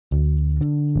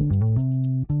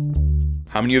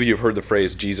How many of you have heard the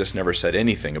phrase, Jesus never said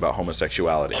anything about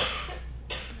homosexuality?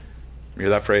 You hear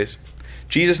that phrase?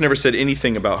 Jesus never said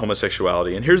anything about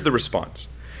homosexuality. And here's the response.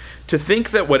 To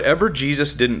think that whatever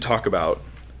Jesus didn't talk about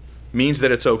means that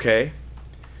it's okay,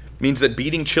 means that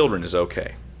beating children is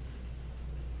okay,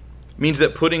 means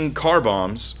that putting car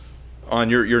bombs on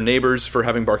your neighbors for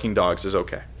having barking dogs is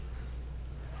okay.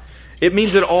 It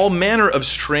means that all manner of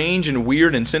strange and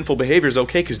weird and sinful behavior is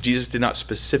okay because Jesus did not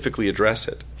specifically address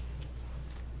it.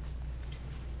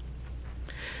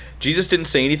 Jesus didn't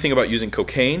say anything about using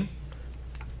cocaine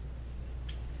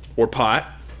or pot.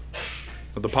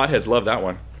 The potheads love that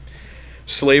one.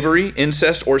 Slavery,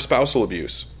 incest, or spousal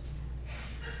abuse.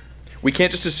 We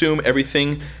can't just assume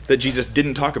everything that Jesus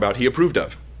didn't talk about he approved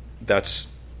of.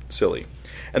 That's silly.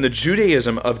 And the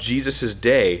Judaism of Jesus'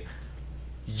 day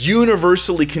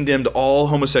universally condemned all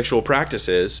homosexual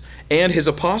practices, and his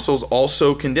apostles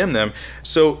also condemned them.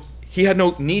 So he had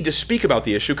no need to speak about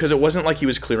the issue because it wasn't like he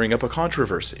was clearing up a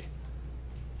controversy.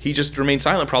 He just remained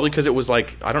silent, probably because it was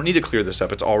like, I don't need to clear this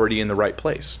up. It's already in the right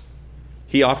place.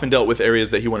 He often dealt with areas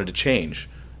that he wanted to change.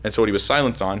 And so what he was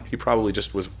silent on, he probably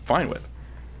just was fine with.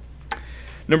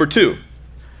 Number 2,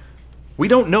 we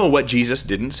don't know what Jesus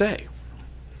didn't say.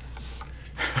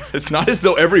 It's not as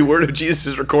though every word of Jesus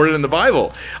is recorded in the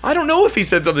Bible. I don't know if he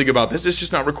said something about this. It's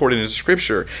just not recorded in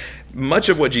Scripture. Much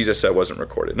of what Jesus said wasn't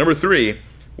recorded. Number 3,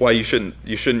 why you shouldn't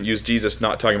use Jesus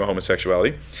not talking about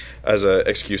homosexuality as an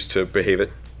excuse to behave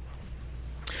it.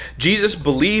 Jesus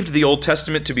believed the Old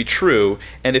Testament to be true,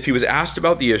 and if he was asked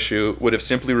about the issue, would have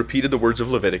simply repeated the words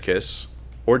of Leviticus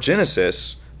or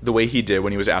Genesis the way he did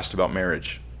when he was asked about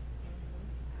marriage.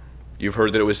 You've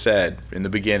heard that it was said in the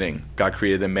beginning, God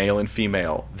created them male and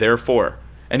female. Therefore,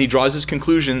 and he draws his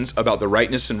conclusions about the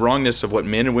rightness and wrongness of what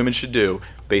men and women should do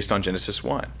based on Genesis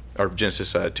 1, or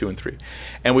Genesis 2 and 3.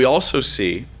 And we also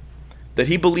see that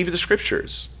he believed the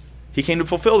Scriptures. He came to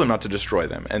fulfill them, not to destroy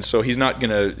them. And so he's not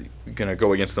going to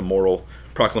go against the moral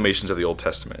proclamations of the Old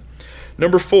Testament.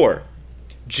 Number 4,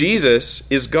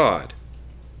 Jesus is God.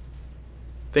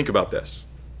 Think about this.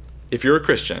 If you're a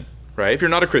Christian, right? If you're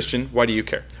not a Christian, why do you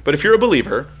care? But if you're a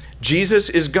believer, Jesus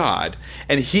is God,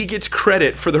 and he gets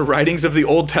credit for the writings of the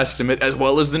Old Testament as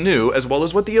well as the New, as well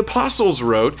as what the apostles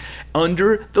wrote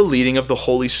under the leading of the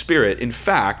Holy Spirit. In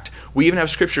fact, we even have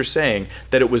Scripture saying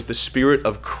that it was the Spirit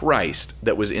of Christ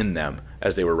that was in them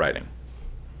as they were writing.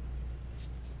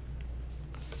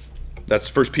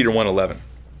 That's 1 Peter 1:11.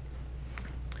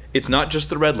 It's not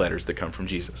just the red letters that come from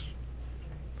Jesus.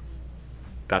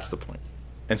 That's the point.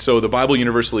 And so the Bible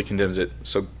universally condemns it,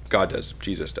 so God does,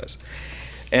 Jesus does.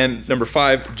 And number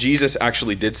 5, Jesus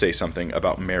actually did say something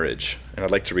about marriage, and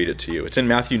I'd like to read it to you. It's in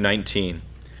Matthew 19.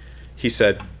 He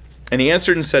said, and he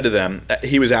answered and said to them,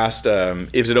 he was asked,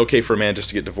 is it okay for a man just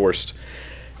to get divorced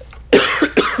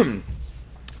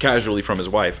casually from his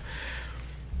wife?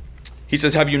 He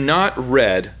says, have you not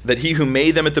read that he who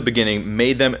made them at the beginning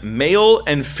made them male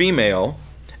and female,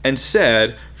 and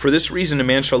said, for this reason a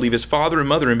man shall leave his father and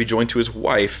mother and be joined to his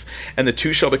wife, and the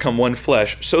two shall become one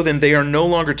flesh. So then they are no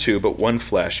longer two, but one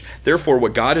flesh. Therefore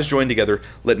what God has joined together,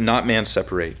 let not man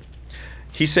separate.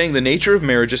 He's saying the nature of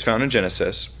marriage is found in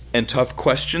Genesis, and tough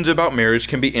questions about marriage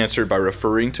can be answered by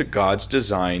referring to God's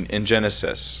design in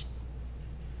Genesis.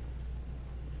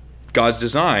 God's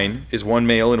design is one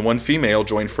male and one female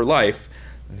joined for life.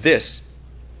 This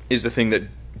is the thing that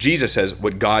Jesus says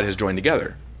what God has joined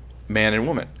together. Man and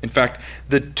woman. In fact,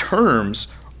 the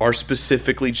terms are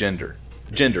specifically gendered,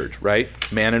 right?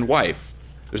 Man and wife.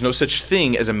 There's no such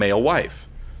thing as a male wife.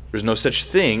 There's no such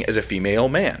thing as a female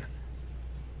man.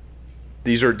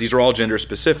 These are all gender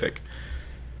specific.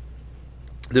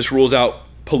 This rules out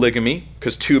polygamy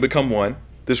because two become one.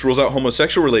 This rules out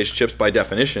homosexual relationships by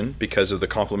definition because of the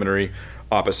complementary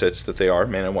opposites that they are,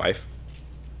 man and wife.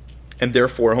 And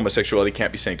therefore homosexuality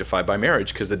can't be sanctified by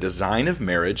marriage because the design of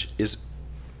marriage is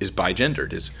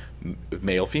bigendered, is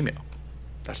male-female.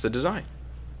 That's the design,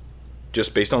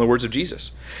 just based on the words of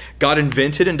Jesus. God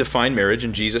invented and defined marriage,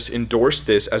 and Jesus endorsed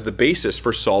this as the basis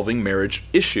for solving marriage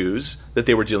issues that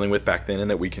they were dealing with back then and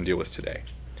that we can deal with today.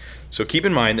 So keep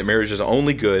in mind that marriage is the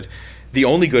only good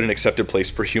and accepted place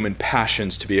for human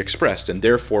passions to be expressed, and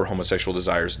therefore homosexual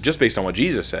desires, just based on what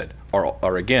Jesus said,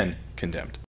 are again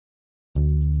condemned.